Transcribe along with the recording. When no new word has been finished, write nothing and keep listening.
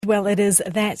Well, it is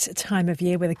that time of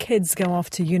year where the kids go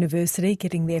off to university,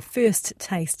 getting their first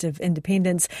taste of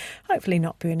independence, hopefully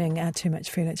not burning too much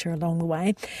furniture along the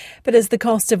way. But as the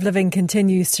cost of living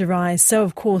continues to rise, so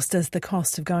of course does the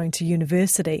cost of going to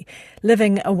university.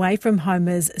 Living away from home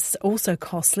is also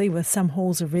costly, with some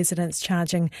halls of residence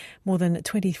charging more than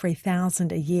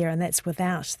 $23,000 a year, and that's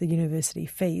without the university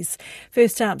fees.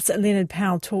 First up's Leonard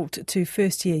Powell talked to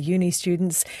first-year uni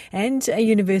students and a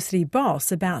university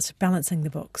boss about balancing the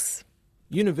books.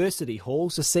 University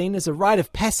halls are seen as a rite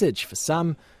of passage for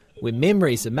some, where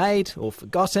memories are made or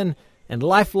forgotten and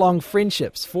lifelong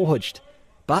friendships forged.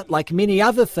 But like many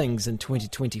other things in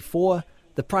 2024,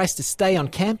 the price to stay on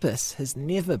campus has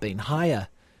never been higher.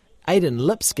 Aidan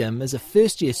Lipscomb is a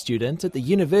first-year student at the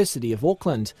University of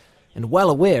Auckland and well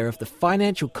aware of the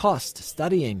financial cost to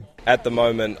studying. At the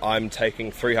moment, I'm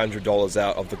taking $300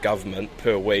 out of the government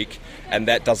per week, and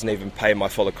that doesn't even pay my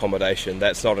full accommodation.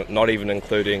 That's not even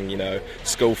including,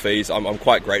 school fees. I'm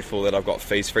quite grateful that I've got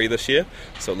fees free this year,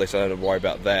 so at least I don't have to worry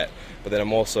about that. But then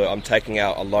I'm taking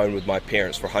out a loan with my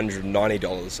parents for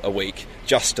 $190 a week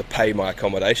just to pay my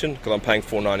accommodation, because I'm paying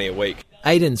 $490 a week.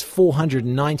 Aidan's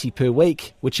 $490 per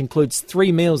week, which includes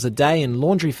 3 meals a day and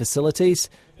laundry facilities,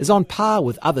 is on par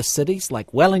with other cities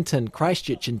like Wellington,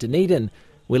 Christchurch and Dunedin,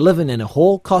 where living in a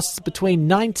hall costs between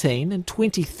 $19,000 and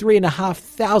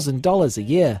 $23,500 a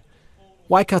year.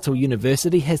 Waikato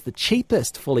University has the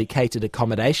cheapest fully catered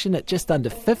accommodation at just under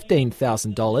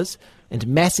 $15,000, and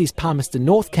Massey's Palmerston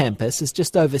North campus is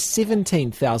just over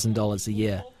 $17,000 a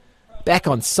year. Back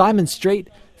on Simon Street,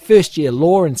 first-year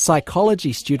law and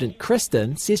psychology student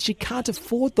Kristen says she can't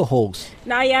afford the halls.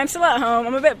 I'm still at home.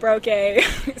 I'm a bit broke,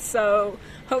 so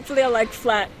hopefully I'll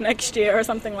flat next year or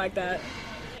something like that.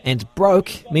 And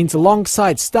broke means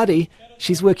alongside study,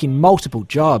 she's working multiple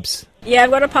jobs. Yeah,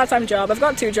 I've got a part-time job. I've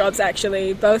got 2 jobs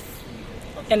actually, both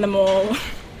in the mall.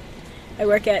 I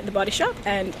work at the Body Shop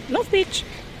and North Beach.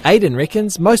 Aidan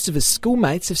reckons most of his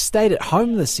schoolmates have stayed at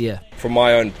home this year. From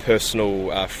my own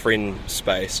personal friend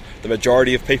space, the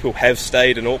majority of people have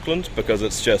stayed in Auckland because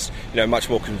it's just much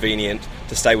more convenient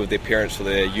to stay with their parents for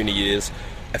their uni years.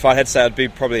 If I had to say, I'd be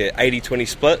probably an 80-20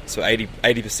 split, so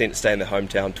 80% stay in their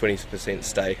hometown,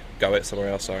 20% go out somewhere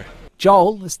else.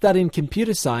 Joel is studying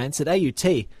computer science at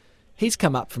AUT. He's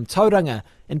come up from Tauranga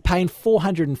and paying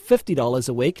 $450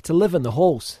 a week to live in the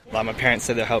halls. My parents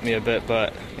said they'll help me a bit,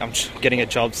 but I'm getting a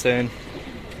job soon.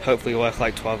 Hopefully work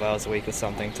 12 hours a week or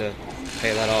something to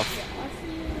pay that off.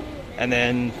 And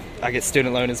then I get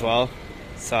student loan as well,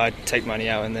 so I take money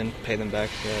out and then pay them back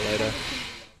later.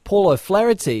 Paul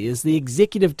O'Flaherty is the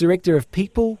Executive Director of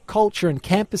People, Culture and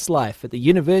Campus Life at the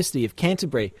University of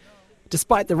Canterbury.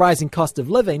 Despite the rising cost of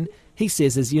living, he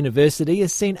says his university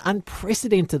has seen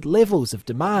unprecedented levels of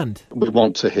demand. We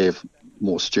want to have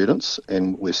more students,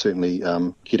 and we're certainly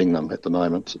getting them at the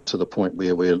moment, to the point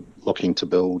where we're looking to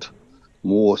build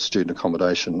more student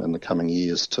accommodation in the coming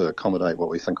years to accommodate what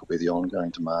we think will be the ongoing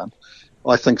demand.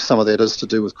 I think some of that is to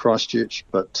do with Christchurch,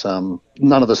 but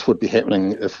none of this would be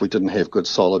happening if we didn't have good,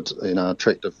 solid,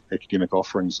 attractive academic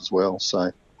offerings as well.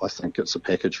 So I think it's a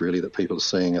package really that people are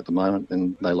seeing at the moment,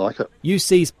 and they like it.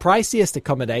 UC's priciest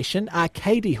accommodation,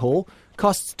 Arcady Hall,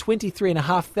 costs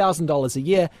 $23,500 a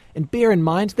year, and bear in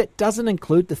mind that doesn't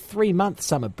include the 3-month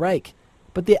summer break.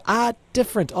 But there are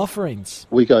different offerings.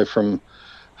 We go from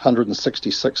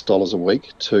 $166 a week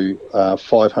to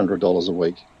 $500 a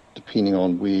week, depending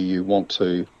on where you want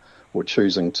to or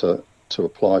choosing to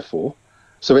apply for.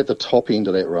 So at the top end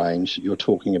of that range, you're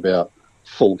talking about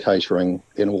full catering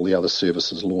and all the other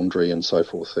services, laundry and so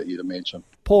forth that you'd imagine.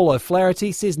 Paul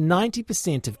O'Flaherty says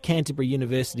 90% of Canterbury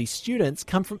University students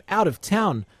come from out of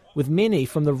town, with many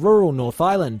from the rural North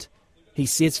Island. He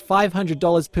says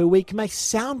 $500 per week may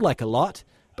sound like a lot,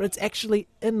 but it's actually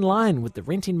in line with the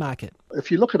renting market. If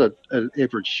you look at an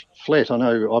average flat, I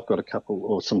know I've got a couple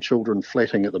or some children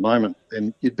flatting at the moment,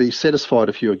 and you'd be satisfied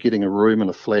if you were getting a room in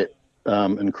a flat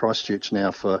in Christchurch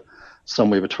now for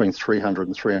somewhere between $300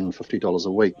 and $350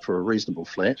 a week for a reasonable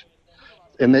flat.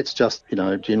 And that's just,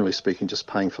 generally speaking, just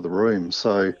paying for the room.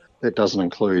 So that doesn't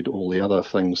include all the other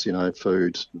things,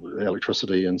 food,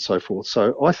 electricity and so forth.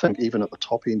 So I think even at the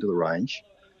top end of the range,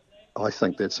 I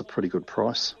think that's a pretty good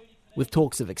price. With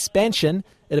talks of expansion,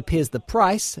 it appears the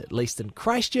price, at least in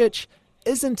Christchurch,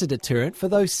 isn't a deterrent for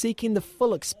those seeking the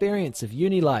full experience of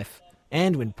uni life.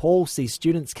 And when Paul sees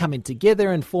students coming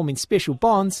together and forming special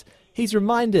bonds, he's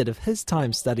reminded of his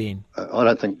time studying. I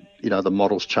don't think, the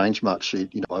model's changed much.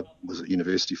 I was at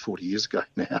university 40 years ago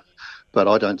now, but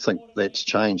I don't think that's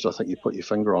changed. I think you put your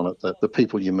finger on it, that the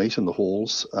people you meet in the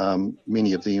halls,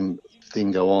 many of them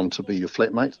then go on to be your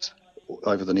flatmates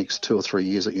over the next 2 or 3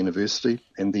 years at university,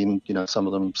 and then, some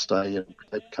of them stay and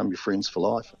they become your friends for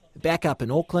life. Back up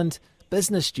in Auckland,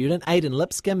 business student Aidan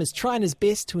Lipscomb is trying his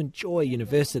best to enjoy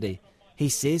university. He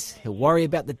says he'll worry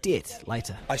about the debt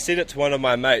later. I said it to one of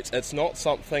my mates, it's not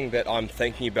something that I'm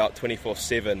thinking about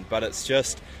 24/7, but it's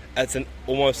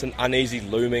almost an uneasy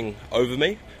looming over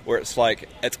me, where it's like,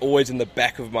 it's always in the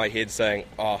back of my head saying,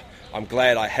 I'm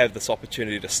glad I have this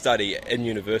opportunity to study in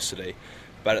university.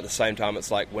 But at the same time, it's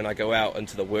like when I go out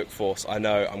into the workforce, I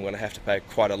know I'm going to have to pay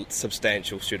quite a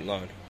substantial student loan.